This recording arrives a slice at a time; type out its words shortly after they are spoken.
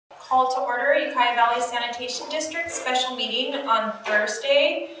Call to order Ukiah Valley Sanitation District special meeting on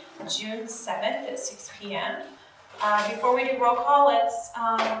Thursday, June 7th at 6 p.m. Before we do roll call, let's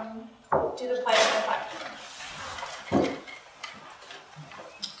do the pledge of the flag.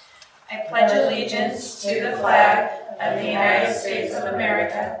 I pledge allegiance to the flag of the United States of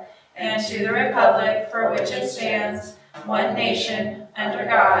America and to the republic for which it stands, one nation, under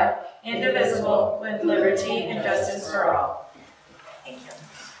God, indivisible, with liberty and justice for all. Thank you.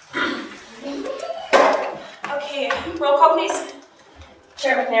 Okay, roll call please.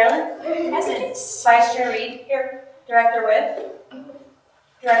 Chair McNairland? Present. Vice Chair Reed? Here. Director Witt?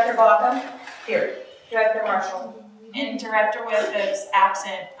 Director Baucom? Here. Director Marshall? And Director Witt is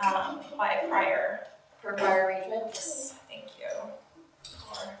absent by prior. For prior arrangement? Yes, thank you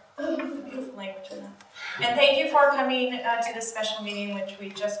for the beautiful language in that. And thank you for coming to this special meeting, which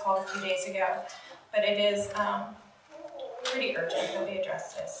we just called a few days ago. But it is pretty urgent that we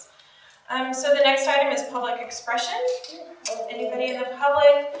address this. So the next item is public expression. Anybody in the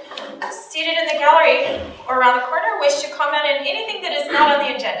public seated in the gallery or around the corner wish to comment on anything that is not on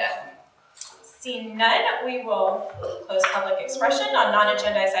the agenda? Seeing none, we will close public expression on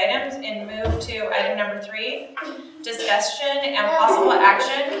non-agendized items and move to item number 3, discussion and possible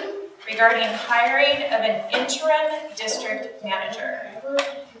action regarding hiring of an interim district manager.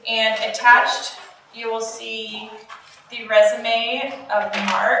 And attached, you will see the resume of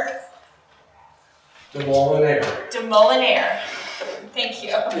Mark DeMolinaire. Thank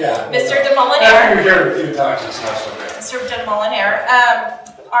you. Yeah. Mr. DeMolinaire. After you're here a few times, it's not so bad. Mr. DeMolinaire.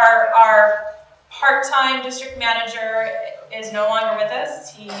 Our part-time district manager is no longer with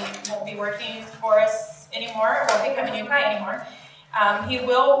us. He won't be working for us anymore, won't be coming to Ukiah anymore. He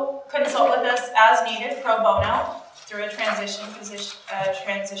will consult with us as needed, pro bono, through a transition.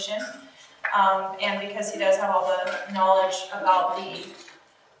 And because he does have all the knowledge about the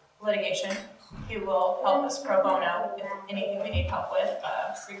litigation, he will help us pro bono if anything we need help with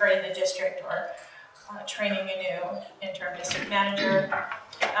regarding the district or training a new interim district manager.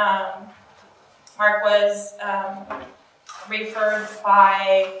 Mark was referred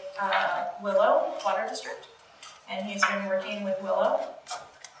by Willow Water District, and he's been working with Willow.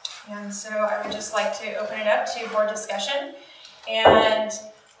 And so I would just like to open it up to board discussion. And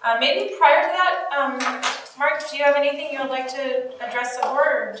maybe prior to that, Mark, do you have anything you would like to address the board,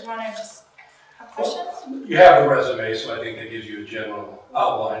 or do you want to just have questions? Well, you have the resume, so I think that gives you a general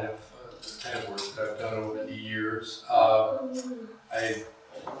outline of the kind of work that I've done over the years. I've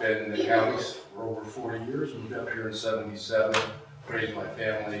been in the counties for over 40 years, moved up here in '77, raised my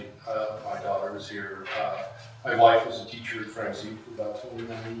family. My daughter is here. My wife was a teacher at Frank's for about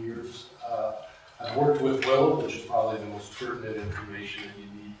 29 years. I've worked with Willow, which is probably the most pertinent information that you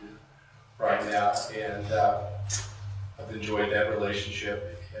need right now, and I've enjoyed that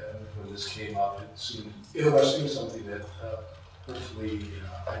relationship. And when this came up, it seemed interesting, something that hopefully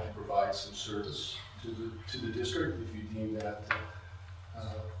I can provide some service to the district if you deem that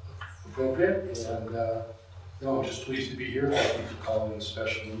appropriate. And no, I'm just pleased to be here. Thank you for calling a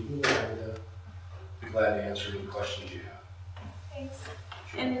special meeting, and be glad to answer any questions you have. Thanks.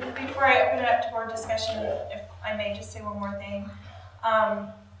 Sure. And before I open it up to board discussion, if I may just say one more thing.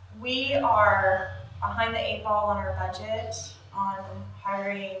 We are behind the 8 ball on our budget on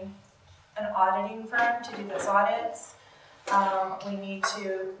hiring an auditing firm to do those audits. We need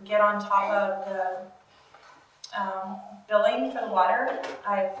to get on top of the billing for the water.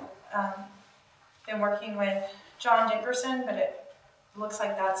 I've been working with John Dickerson, but it looks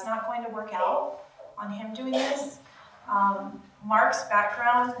like that's not going to work out on him doing this. Mark's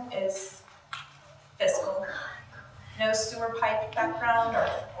background is fiscal. No sewer pipe background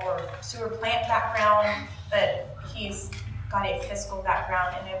or sewer plant background, but he's got a fiscal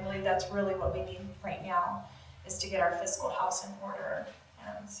background, and I believe that's really what we need right now, is to get our fiscal house in order.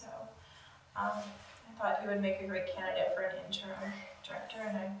 And so I thought he would make a great candidate for an interim director,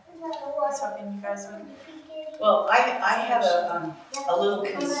 and I was hoping you guys would. Well, I had a little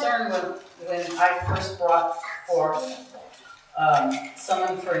concern when I first brought forth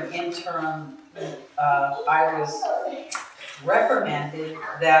someone for an interim. I was reprimanded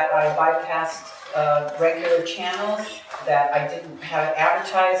that I bypassed regular channels, that I didn't have it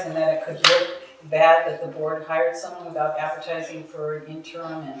advertised, and that it could look bad that the board hired someone without advertising for an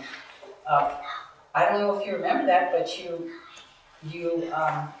interim. And I don't know if you remember that, but you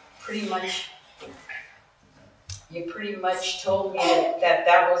pretty much told me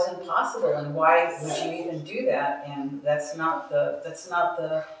that wasn't possible, and why would you even do that? And that's not the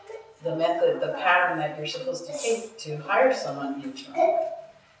method, the pattern that you're supposed to take to hire someone interim.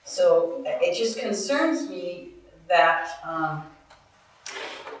 So it just concerns me that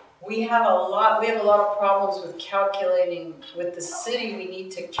we have a lot of problems with calculating, with the city, we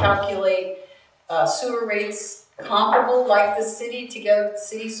need to calculate sewer rates comparable like the city, together with the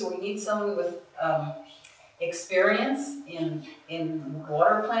city, so we need someone with experience in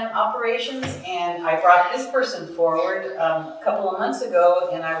water plant operations, and I brought this person forward a couple of months ago,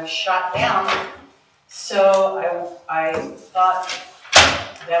 and I was shot down, so I thought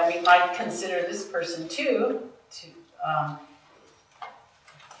that we might consider this person too,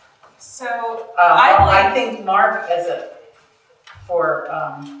 I think Mark for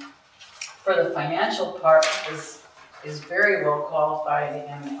the financial part is very well qualified,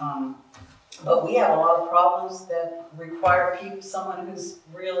 and but we have a lot of problems that require someone who's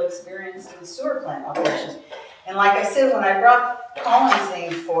real experienced in sewer plant operations. And like I said, when I brought Colin's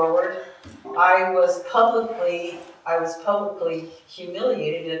name forward, I was publicly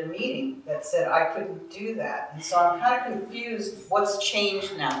humiliated at a meeting that said I couldn't do that. And so I'm kind of confused what's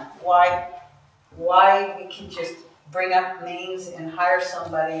changed now. Why we can just bring up names and hire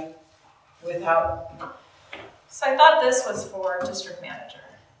somebody without. So I thought this was for district manager.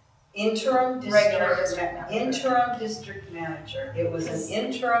 Regular district manager. Interim district manager. It was an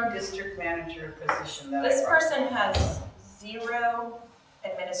interim district manager position that this person has 0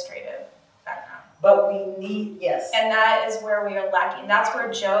 administrative background. But we need, yes. And that is where we are lacking. That's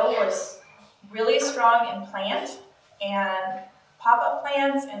where Joe was really strong in plant and pop-up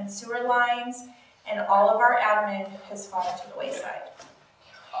plans and sewer lines, and all of our admin has fallen to the wayside.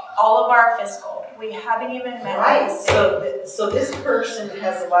 All of our fiscal. We haven't even met. Right, so this person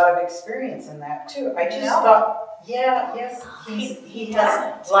has a lot of experience in that too. I just thought, yes, he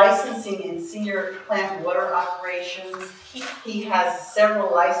has licensing in senior plant water operations. He has several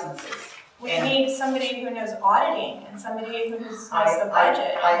licenses. We need somebody who knows auditing and somebody who knows the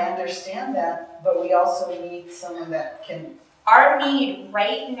budget. I understand that, but we also need someone that can. Our need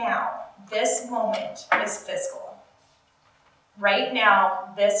right now, this moment, is fiscal. Right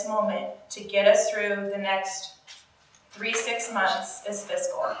now, this moment, to get us through the next 3-6 months is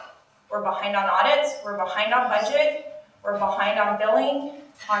fiscal. We're behind on audits, we're behind on budget, we're behind on billing,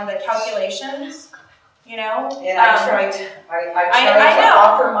 on the calculations, you know? And I tried to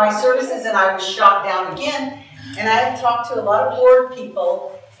offer my services, and I was shot down again. And I have talked to a lot of board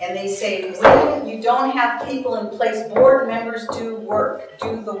people, and they say, when you don't have people in place, board members do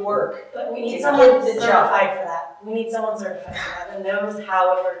the work. But we need someone certified for that. We need someone certified for that and knows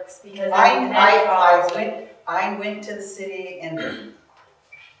how it works, because I went to the city, and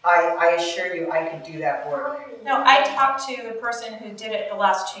I assure you I could do that work. No, I talked to the person who did it the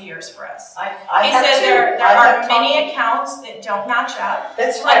last 2 years for us. He said there are many accounts that don't match up.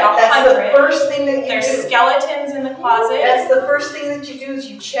 That's right. That's the first thing that you do. There's skeletons in the closet. That's the first thing that you do, is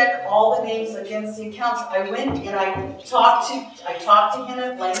you check all the names against the accounts. I went and I talked to him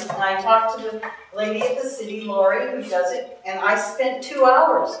at length, and I talked to the lady at the city, Lori, who does it, and I spent 2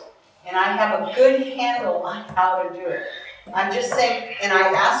 hours, and I have a good handle on how to do it. I'm just saying, and I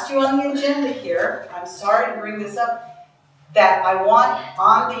asked you on the agenda here, I'm sorry to bring this up, that I want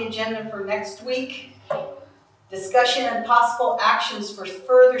on the agenda for next week, discussion and possible actions for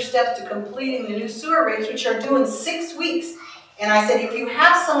further steps to completing the new sewer rates, which are due in 6 weeks. And I said, if you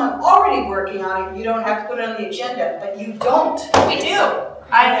have someone already working on it, you don't have to put it on the agenda, but you don't. We do.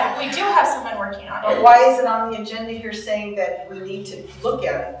 We do have someone working on it. But why is it on the agenda here saying that we need to look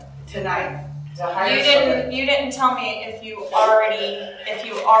at it tonight? You didn't tell me if you already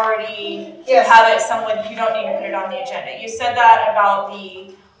yes. have it someone, you don't need to put it on the agenda. You said that about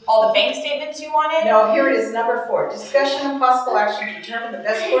all the bank statements you wanted? No, here it is, number 4. Discussion and possible action to determine the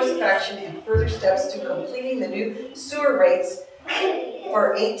best course of action and further steps to completing the new sewer rates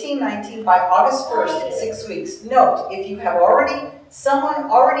for 18-19 by August 1st in 6 weeks. Note, if you have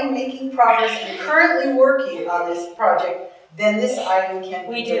someone already making progress and currently working on this project, then this item can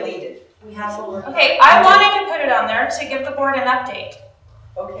be deleted. We have to work. Okay, I wanted to put it on there to give the board an update.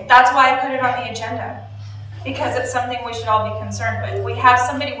 Okay. That's why I put it on the agenda. Because it's something we should all be concerned with. We have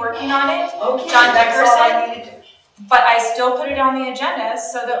somebody working on it, okay, John that's all I Dickerson, needed to. but I still put it on the agenda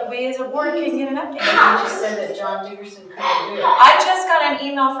so that we as a board can get an update. You just said that John Dickerson couldn't do it. I just got an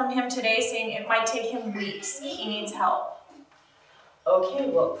email from him today saying it might take him weeks. He needs help. Okay,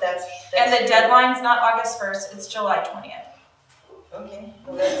 well, that's and the deadline's not August 1st, it's July 20th. Okay,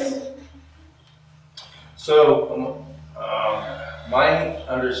 well, that's... So, my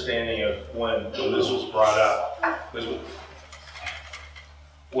understanding of when this was brought up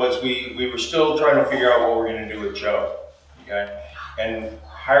was we were still trying to figure out what we're going to do with Joe, okay? And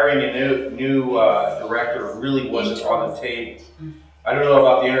hiring a new director really wasn't on the table. I don't know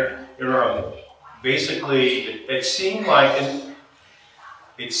about the interim. Basically, it seemed like, and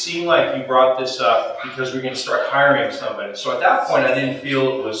it seemed like you brought this up because we're going to start hiring somebody. So at that point, I didn't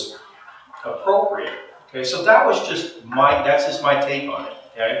feel it was appropriate. Okay, so that's just my take on it.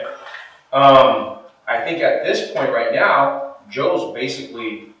 Okay, I think at this point right now, Joe's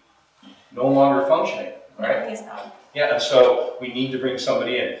basically no longer functioning. Right? No, he's not. Yeah, and so we need to bring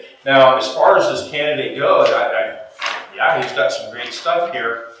somebody in. Now, as far as this candidate goes, yeah, he's got some great stuff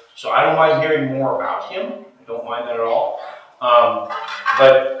here. So I don't mind hearing more about him. I don't mind that at all.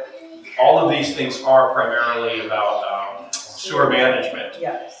 But all of these things are primarily about sewer management.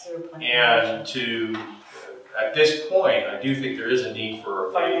 Yeah, sewer plant. And at this point, I do think there is a need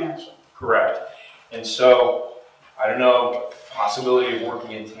for Financial. Correct. And so, I don't know, possibility of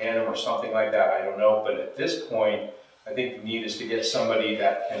working in tandem or something like that, I don't know. But at this point, I think the need is to get somebody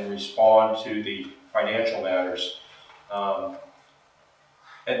that can respond to the financial matters.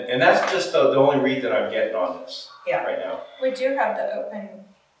 And that's just the only read that I'm getting on this right now. We do have the open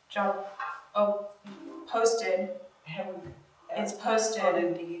job posted. It's posted. Oh,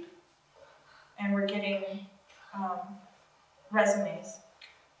 indeed. And we're getting resumes.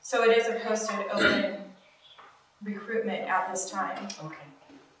 So it is a posted open recruitment at this time. Okay.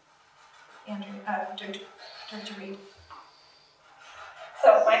 Andrew, Dr. Reed.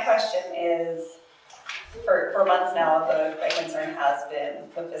 So my question is, for months now, my concern has been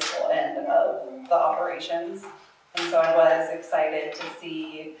the fiscal end of the operations. And so I was excited to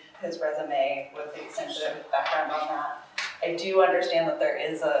see his resume with the extensive background on that. I do understand that there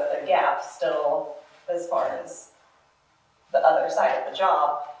is a gap still as far as the other side of the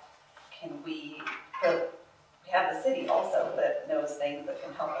job. Can we have the city also that knows things that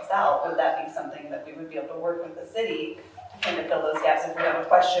can help us out? Would that be something that we would be able to work with the city to kind of fill those gaps? If we have a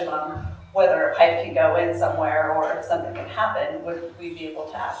question on whether a pipe can go in somewhere or if something can happen, would we be able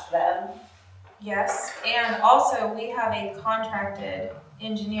to ask them? Yes, and also we have a contracted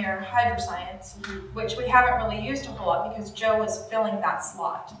engineer, hydroscience, which we haven't really used a whole lot because Joe was filling that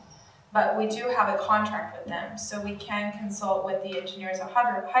slot. But we do have a contract with them, so we can consult with the engineers of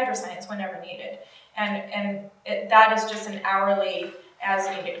hydroscience whenever needed. And that is just an hourly, as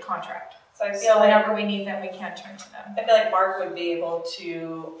needed contract. So I feel So like whenever we need them, we can turn to them. I feel like Mark would be able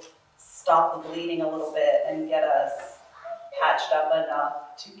to stop the bleeding a little bit and get us patched up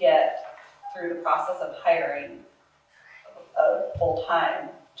enough to get through the process of hiring a full-time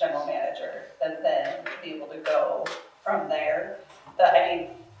general manager and then be able to go from there. But I mean,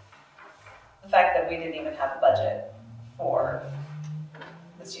 the fact that we didn't even have a budget for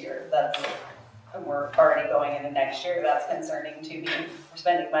this year, and we're already going into next year, that's concerning to me. We're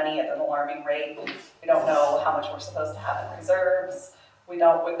spending money at an alarming rate. We don't know how much we're supposed to have in reserves.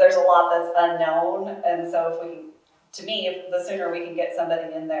 There's a lot that's unknown, and so if we can, to me, if the sooner we can get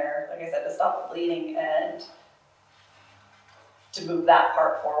somebody in there, like I said, to stop the bleeding and to move that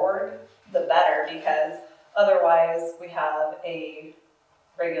part forward, the better, because otherwise we have a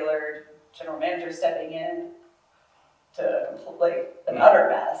regular general manager stepping in to complete an utter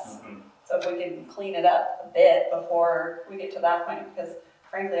mess. Mm-hmm. So if we can clean it up a bit before we get to that point, because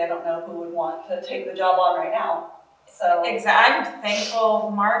frankly, I don't know who would want to take the job on right now. So Exactly. I'm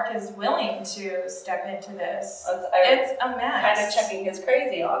thankful Mark is willing to step into this. It's a mess. kind of checking his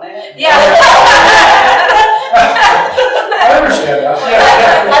crazy on it. Yeah. I understand that.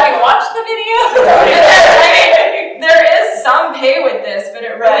 Have you watched the video? There is some pay with this, but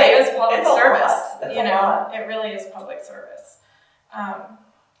it really is public It's a lot. service. It's You a know, lot. it really is public service.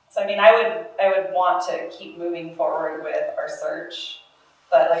 So I mean, I would want to keep moving forward with our search,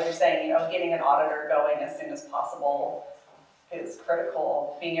 but like you're saying, you know, getting an auditor going as soon as possible is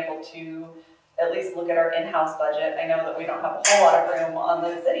critical. Being able to at least look at our in-house budget. I know that we don't have a whole lot of room on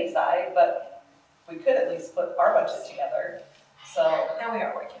the city side, but we could at least put our budget together. So, And we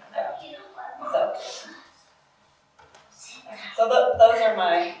are working on that. so those are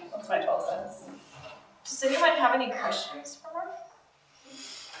that's my 12 cents. Does anyone have any questions for Mark?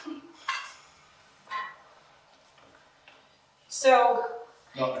 So,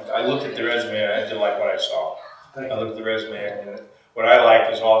 No, I looked at the resume and I did like what I saw. Thank I you. looked at the resume and what I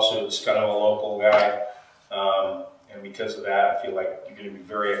like is also it's kind of a local guy. And because of that, I feel like you're going to be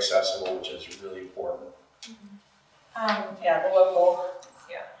very accessible, which is really important. Yeah, the local.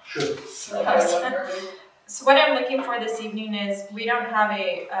 Sure. So what I'm looking for this evening is, we don't have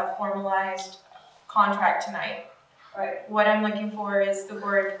a formalized contract tonight. Right. What I'm looking for is the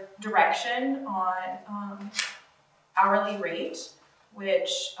word direction on hourly rate,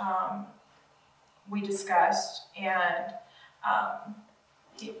 which we discussed, and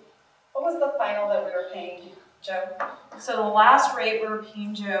What was the final that we were paying Joe? so the last rate we were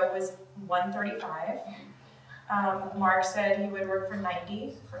paying Joe was $135. Mark said he would work for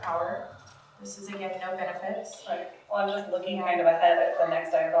 90 per hour. This is again, no benefits. Right. Well, I'm just looking kind of ahead at the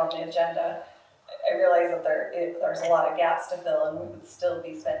next item on the agenda. I realize that there's a lot of gaps to fill, and we would still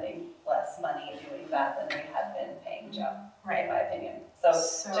be spending less money doing that than we had been paying Joe, in my opinion.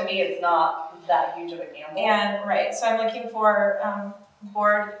 So to me, it's not that huge of a gamble. And, right, so I'm looking for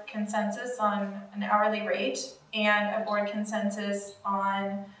board consensus on an hourly rate and a board consensus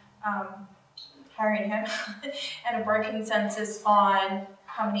on hiring him and a board consensus on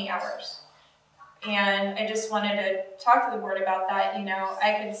how many hours. And I just wanted to talk to the board about that. You know,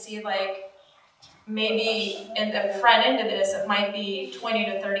 I could see like maybe in the front end of this, it might be 20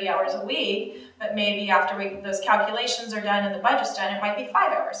 to 30 hours a week, but maybe after those calculations are done and the budget's done, it might be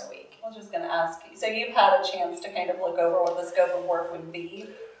 5 hours a week. I was just going to ask you, so you've had a chance to kind of look over what the scope of work would be?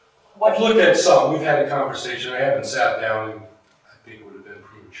 I've looked at some, we've had a conversation, I haven't sat down, and I think it would have been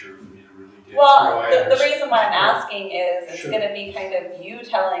premature for me to really get Well, the reason why I'm asking is it's Sure. going to be kind of you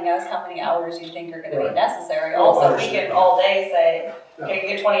telling us how many hours you think are going to Right. be necessary. Oh, Also, we understood. can all day say, No. okay,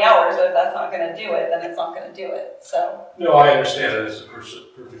 you get 20 hours, but if that's not going to do it, then it's not going to do it. So, No, I understand it, it's a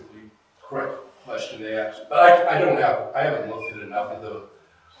perfectly correct question to ask, but I haven't looked at enough of the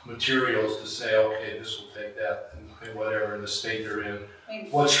materials to say, okay, this will take that, and whatever in the state they're in, I mean,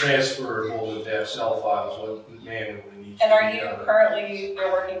 what's transferable into Excel files, what manually needs to and be are you done. currently,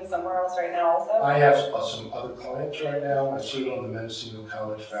 you're working somewhere else right now also? I have some other clients right now, I sit on the Mendocino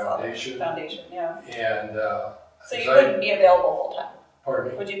College Foundation, Foundation, yeah. and, So you wouldn't be available full-time?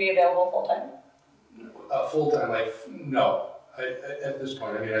 pardon me, Would you be available full-time? full-time, like, no. At this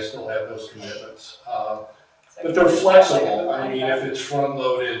point, I mean, I still have those commitments. So But they're you- flexible, like I a mean, if it's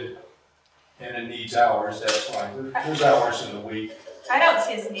front-loaded and it needs hours, that's fine, there's hours in the week. I don't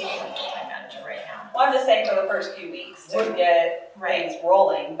see us needing a full-time manager right now. Well, I'm just saying for the first few weeks to get Right. things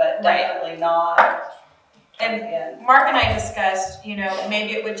rolling, but Right. definitely not towards the end. Mark and I discussed, you know,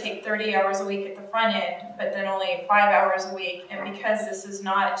 maybe it would take 30 hours a week at the front end, but then only 5 hours a week. And because this is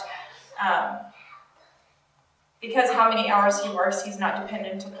not, because how many hours he works, he's not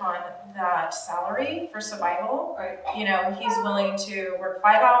dependent upon that salary for survival. Right. You know, he's willing to work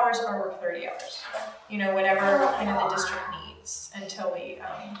 5 hours or work 30 hours. You know, whatever kind of the district needs until we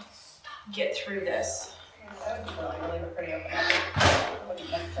get through this. I would really leave it pretty open. I wouldn't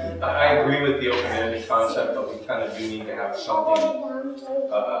necessarily- I agree with the open-ended concept, but we kind of do need to have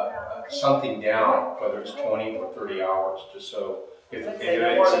something down, whether it's 20 or 30 hours, just so if I'd say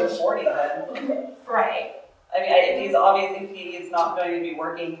no more than it's 40 then. Right. I mean, if he's not going to be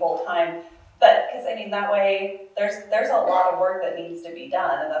working full-time, but, because I mean, that way, there's a lot of work that needs to be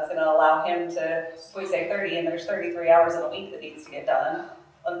done, and that's gonna allow him to, if we say 30, and there's 33 hours in a week that needs to get done,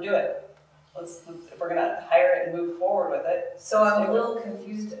 let him do it. Let's, if we're gonna hire it and move forward with it. So I'm a little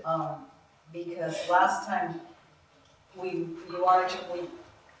confused, because last time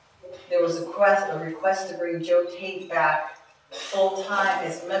there was a request to bring Joe Tate back full-time,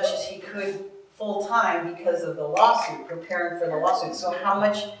 as much as he could, full-time because of the lawsuit, preparing for the lawsuit. So how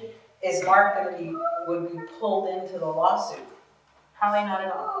much is Mark would be pulled into the lawsuit? Probably not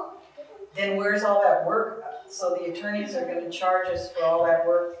at all. Then where's all that work? So the attorneys are gonna charge us for all that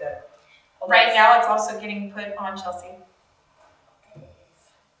work that, Right now, it's also getting put on Chelsea.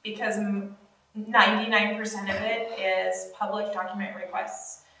 Because 99% of it is public document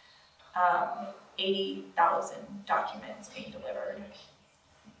requests. 80,000 documents being delivered,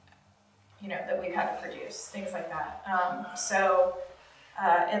 you know, that we've had to produce, things like that.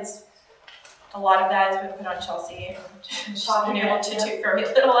 It's, a lot of that has been put on Chelsea, and she's been able to do very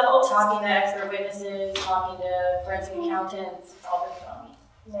little else. Talking to expert witnesses, talking to forensic accountants, it's all been on me.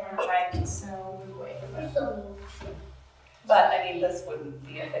 I'm trying to move away from it. But, I mean, this wouldn't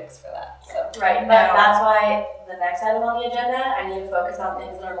be a fix for that, so. Right, but No. that's why the next item on the agenda, I need to focus on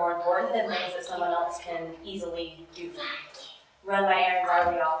things that are more important than things that someone else can easily do for me. Run my errands out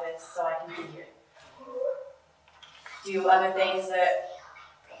of the office so I can be here. Do other things that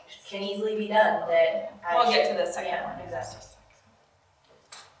can easily be done that I We'll get should- to the second yeah, one. exactly.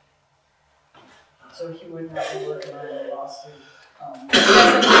 so he wouldn't have to work on the lawsuit. He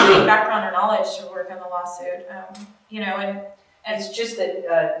doesn't have any background or knowledge to work on the lawsuit, you know, and It's just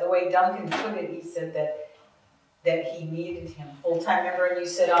that, the way Duncan put it, he said that he needed him full-time, remember, and you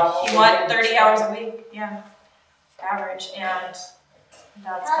said, oh. you want 30 hours a week, yeah, average, and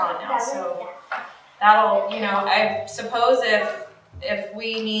that's gone now, so that'll, you know, I suppose if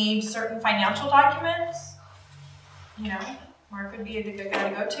we need certain financial documents, you know, Mark would be the good guy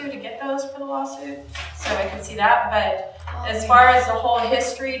to go to get those for the lawsuit, so I can see that, but as far as the whole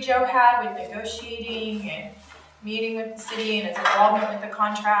history Joe had with negotiating and meeting with the city and his involvement with the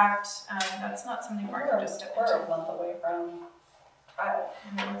contract. That's not something Mark can just step We're into. a month away from trial,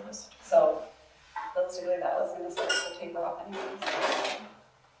 And then with this- so realistically, that was gonna start to taper off anyways.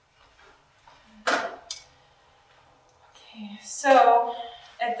 Okay, so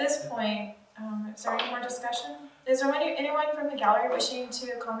at this point, is there any more discussion? Is there anyone from the gallery wishing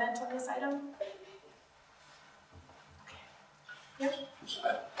to comment on this item? You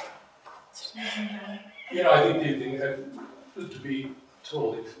know, I think the thing, to be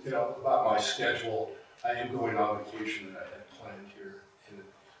totally, about my schedule, I am going on vacation that I had planned here, and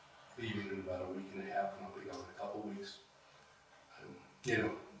leaving in about a week and a half, and I'll be gone in a couple weeks.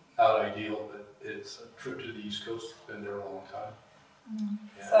 Not ideal, but it's a trip to the East Coast, been there a long time.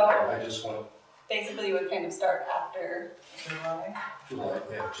 And So- I just want Basically, you would kind of start after July. July.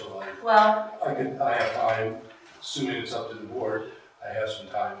 Well, I have time, assuming it's up to the board, I have some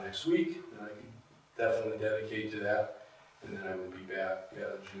time next week, and I can definitely dedicate to that. And then I would be back,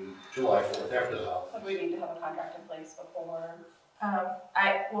 July 4th, after the holiday. Would we need to have a contract in place before?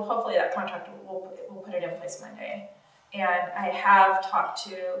 hopefully that contract, we'll put it in place Monday. And I have talked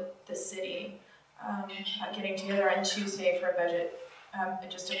to the city, about getting together on Tuesday for a budget,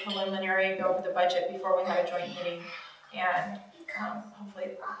 just a preliminary go over the budget before we have a joint meeting. And,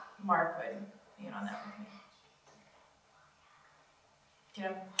 hopefully Mark would be in on that with me.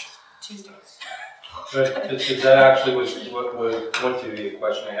 Tuesday. But that actually was what went to the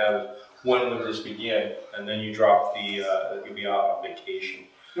question I have, is when would this begin? And then you drop the, you'll be out on vacation.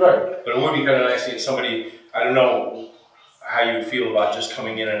 Right. But it would be kind of nice to get somebody, I don't know how you would feel about just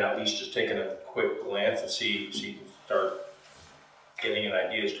coming in and at least just taking a quick glance and see so you can start getting an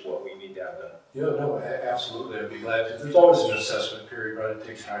idea as to what we need to have done. Yeah, no, absolutely, I'd be glad to. There's always an assessment period, right? It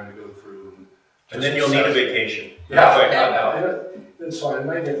takes time to go through. And then you'll need a vacation. Yeah, it's fine, and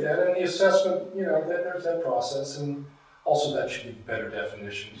I get that. And the assessment, there's that process, and also that should be better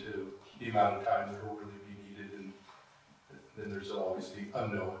definition to the amount of time that will really be needed. And then there's always the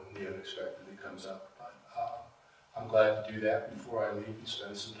unknown and the unexpected that comes up. But I'm glad to do that before I leave and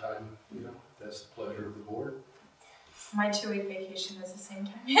spend some time, that's the pleasure of the board. My 2-week vacation is the same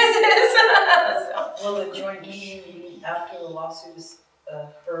time as it is. So. Will the joint meeting be after the lawsuit is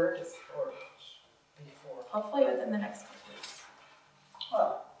heard or before? Hopefully within the next couple weeks.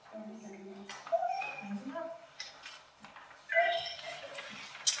 Well,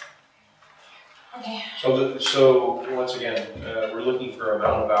 Okay. So once again, we're looking for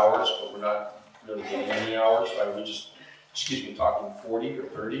amount of hours, but we're not really getting any hours. Are we just, talking 40 or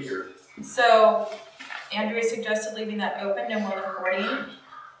 30 or? So Andrea suggested leaving that open, no more than 40.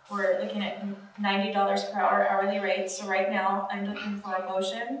 We're looking at $90 per hour hourly rate. So right now I'm looking for a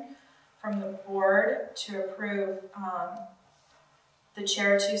motion from the board to approve the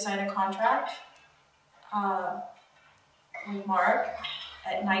chair to sign a contract with Mark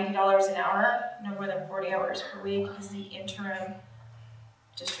at $90 an hour, no more than 40 hours per week, as the interim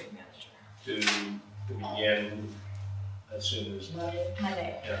district manager. To begin as soon as.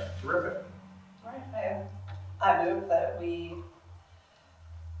 Monday. Yeah, terrific. all right, I move that we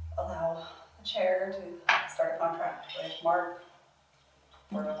allow the chair to start a contract with Mark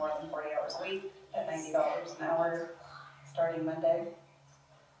for no more than 40 hours a week at $90 an hour, starting Monday,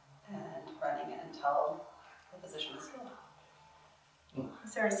 and running it until the position is filled.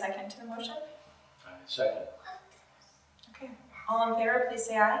 Is there a second to the motion? Second. Okay. All in favor, please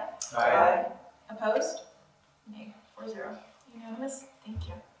say aye. Aye. Opposed? Nay. 4-0. Unanimous? Thank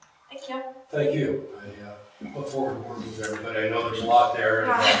you. Thank you. Thank you. I look forward to working with everybody. I know there's a lot there. And,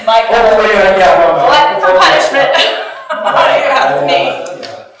 Mike, What for punishment? You asked me.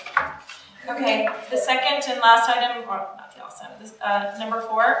 Yeah. Okay, the second and last item, or not the last item, number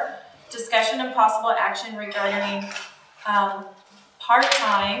 4, discussion and possible action regarding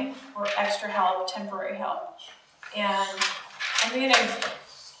part-time or extra help, temporary help. And I'm going to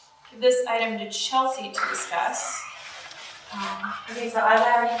give this item to Chelsea to discuss. Okay, so as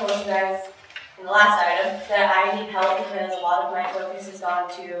I already told you guys in the last item, that I need help because a lot of my focus has gone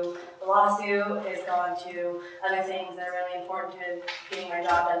to the lawsuit, has gone to other things that are really important to getting my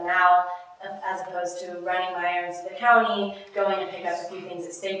job done now, as opposed to running my errands to the county, going to pick up a few things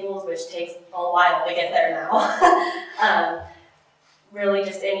at Staples, which takes a while to get there now. Really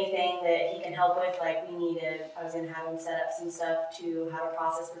just anything that he can help with, like I was gonna have him set up some stuff to have a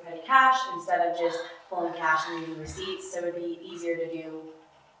process for petty cash instead of just pulling cash and using receipts, so it would be easier to do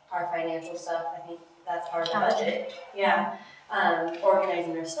our financial stuff. I think that's part of the budget. Yeah.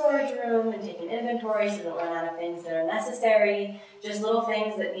 Organizing our storage room and taking inventory so we don't run out of things that are necessary. Just little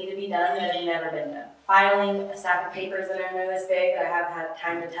things that need to be done that have never been done. Filing a stack of papers that are this big that I haven't had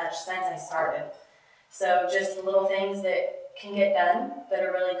time to touch since I started. So just little things that can get done that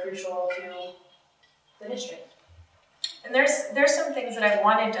are really crucial to the district. And there's some things that I've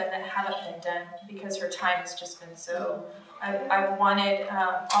wanted done that haven't been done because her time has just been so. I've wanted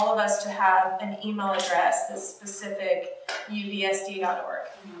all of us to have an email address that's specific uvsd.org.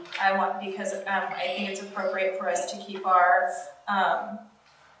 I want, because I think it's appropriate for us to keep our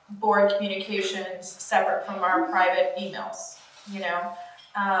board communications separate from our private emails. You know,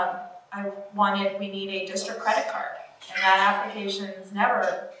 we need a district credit card, and that application's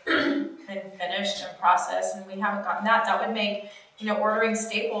never been finished and processed, and we haven't gotten that. That would make, you know, ordering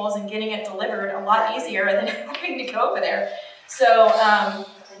staples and getting it delivered a lot easier than having to go over there. So,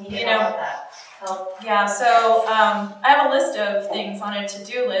 you know, yeah, so I have a list of things on a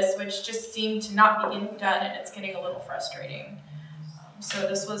to-do list which just seem to not be getting done, and it's getting a little frustrating. So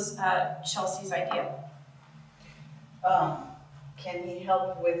this was Chelsea's idea. Can he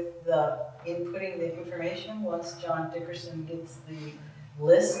help with the inputting the information once John Dickerson gets the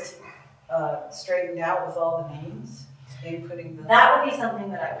list straightened out with all the names? Inputting the... That would be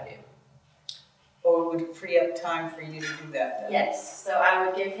something that I would do. Or would it free up time for you to do that then? Yes, so I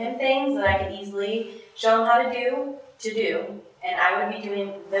would give him things that I could easily show him how to do, and I would be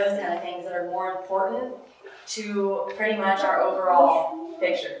doing those kind of things that are more important to pretty much our overall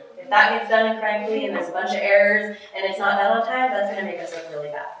picture. If that gets done incorrectly and there's a bunch of errors and it's not done on time, that's going to make us look really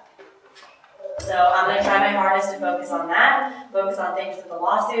bad. So I'm going to try my hardest to focus on that, focus on things with the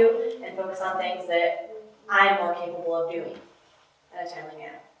lawsuit, and focus on things that I'm more capable of doing in a timely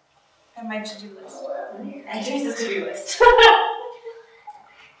manner. And my to-do list. And Teresa's to-do list.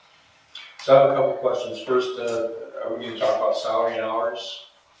 So I have a couple questions. First, are we going to talk about salary and hours?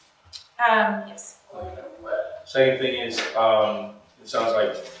 Yes. Okay. Second thing is, it sounds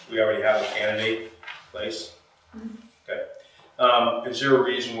like we already have a candidate in place. Okay. Is there a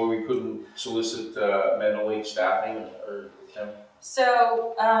reason why we couldn't solicit Mendocino staffing or temp?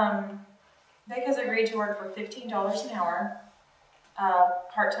 So, Vic has agreed to work for $15 an hour,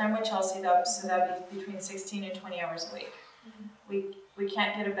 part-time with Chelsea, though, so that'd be between 16 and 20 hours a week. We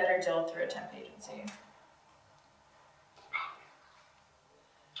can't get a better deal through a temp agency.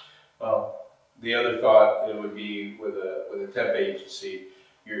 Well, the other thought it would be with a temp agency,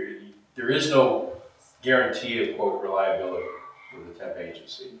 there is no guarantee of quote reliability with a temp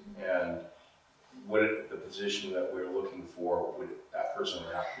agency, and the position that we're looking for, that person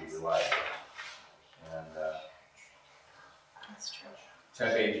would have to be reliable. And That's true.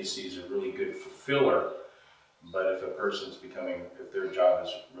 temp agencies are really good for filler, but if a person's if their job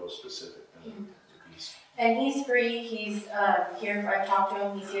is real specific, then it's And he's free. He's here. I've talked to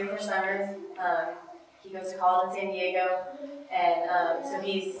him. He's here for summers. He goes to college in San Diego, and so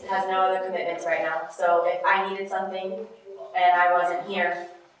he has no other commitments right now. So if I needed something and I wasn't here,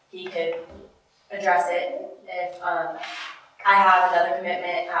 he could address it. If I have another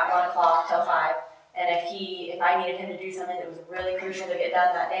commitment at 1 o'clock till 5, and if I needed him to do something that was really crucial to get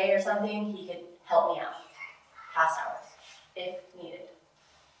done that day or something, he could help me out past hours if needed.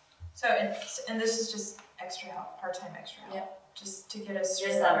 So, and this is just extra help, part-time extra help. Yep. Just to get us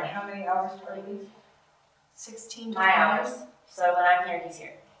Just through. summer. How many hours per week? 16 to My 20? hours. So when I'm here, he's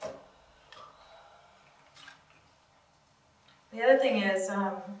here. The other thing is,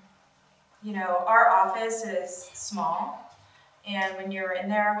 you know, our office is small, and when you're in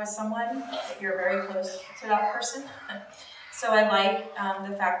there with someone, you're very close to that person. So I like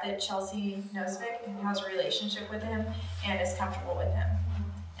the fact that Chelsea knows Vic and has a relationship with him and is comfortable with him.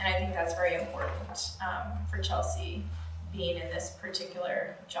 And I think that's very important for Chelsea being in this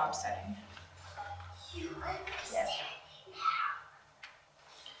particular job setting. Yes.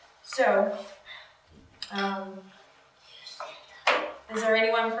 So, is there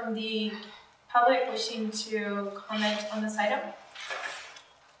anyone from the public wishing to comment on this item?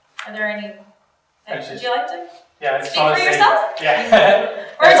 Are there any? Would you like to Yeah, I just speak want for to say, yourself? yeah.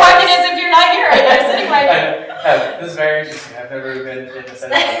 We're talking as if you're not here, I guess, anyway. This is very interesting. I've never been in a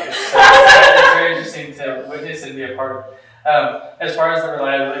setting like this. It's very interesting to witness and be a part of. As far as the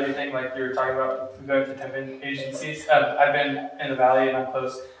reliability thing, like you were talking about going to temp agencies, I've been in the valley and I'm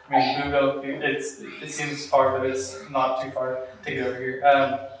close. I mean, Google, it seems far, but it's not too far to get over here.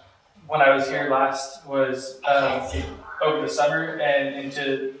 When I was here last was over the summer and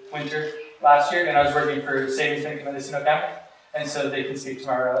into winter last year, and I was working for Savings Bank in Mendocino County, and so they can speak to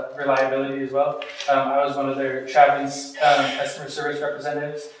my reliability as well. I was one of their Chavin's customer service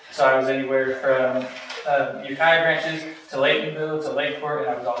representatives, so I was anywhere from Ukiah branches to Laytonville to Lakeport,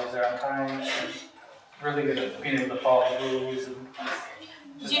 and I was always there on time. And really good at being able to follow the rules. And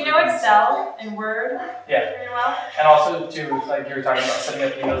Do you know Excel? Excel and Word Yeah. very well. And also too, like you were talking about setting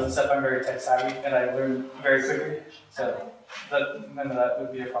up emails and stuff, I'm very tech savvy and I learn very quickly. So none of that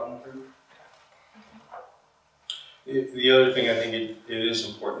would be a problem for you. The other thing, I think it is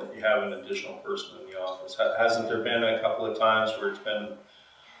important that you have an additional person in the office. Hasn't there been a couple of times where it's been,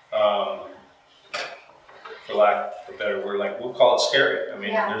 for lack of a better word, like we'll call it scary. I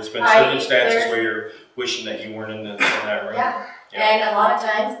mean, Yeah. there's been circumstances where you're wishing that you weren't in that room. Yeah. Yeah. And a lot of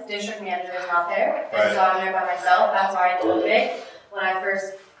times, the district manager is not there, and Right. so I'm there by myself. That's why I told Vic when I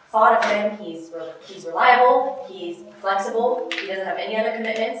first thought of him, he's reliable, he's flexible, he doesn't have any other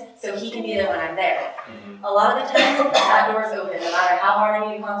commitments, so he can be there when I'm there. Mhm. A lot of the times, that door's open. No matter how hard I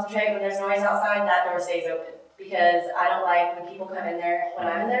need to concentrate when there's noise outside, that door stays open. Because I don't like when people come in there, when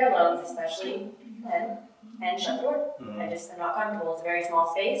I'm in there alone, especially then, and shut the door. Mhm. I just am not comfortable. It's a very small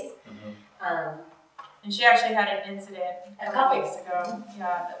space. Mhm. And she actually had an incident a A couple couple. weeks ago,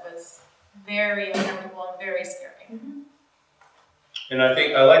 yeah, that was very uncomfortable and very scary. And I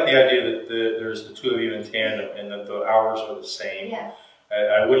think, I like the idea that there's the two of you in tandem and that the hours are the same. Yeah.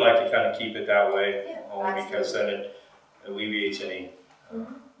 I would like to kind of keep it that way, Yeah, only because then it alleviates any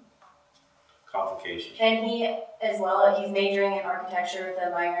complications. And he, as well, he's majoring in architecture with a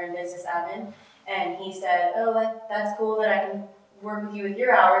minor in business admin. And he said, oh, that's cool that I can work with you with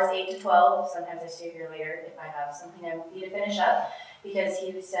your hours, 8 to 12. Sometimes I stay here later if I have something I need to finish up. Because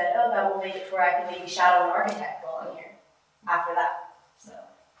he said, oh, that will make it to where I can maybe shadow an architect while I'm here after that. So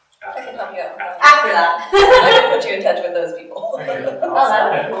I can help you out. after that. I can put you in touch with those people. Oh,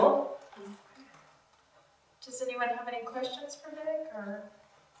 that would be cool. Does anyone have any questions for Vic or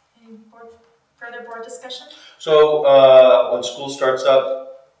any further board discussion? So when school starts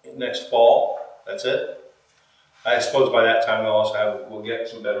up next fall, that's it? I suppose by that time we'll get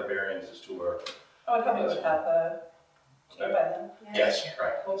some better bearings as to where. I would probably would have by then. Yes,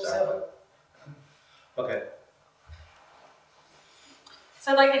 right, Hope exactly. so. Okay.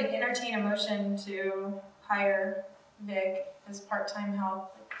 So I'd like to entertain a motion to hire Vic as part-time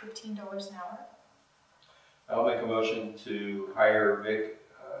help at $15 an hour. I'll make a motion to hire Vic,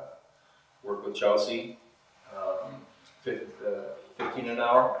 work with Chelsea, 15 an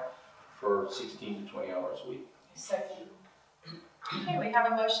hour for 16 to 20 hours a week. Second. Okay, we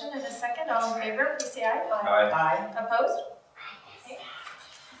have a motion and a second. All in favor, please say aye. Aye. Opposed? Okay.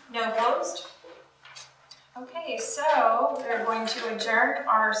 No opposed? Okay, so we're going to adjourn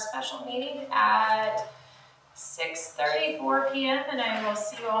our special meeting at 6:34 p.m. and I will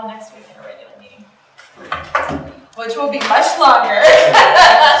see you all next week in a regular meeting, which will be much longer.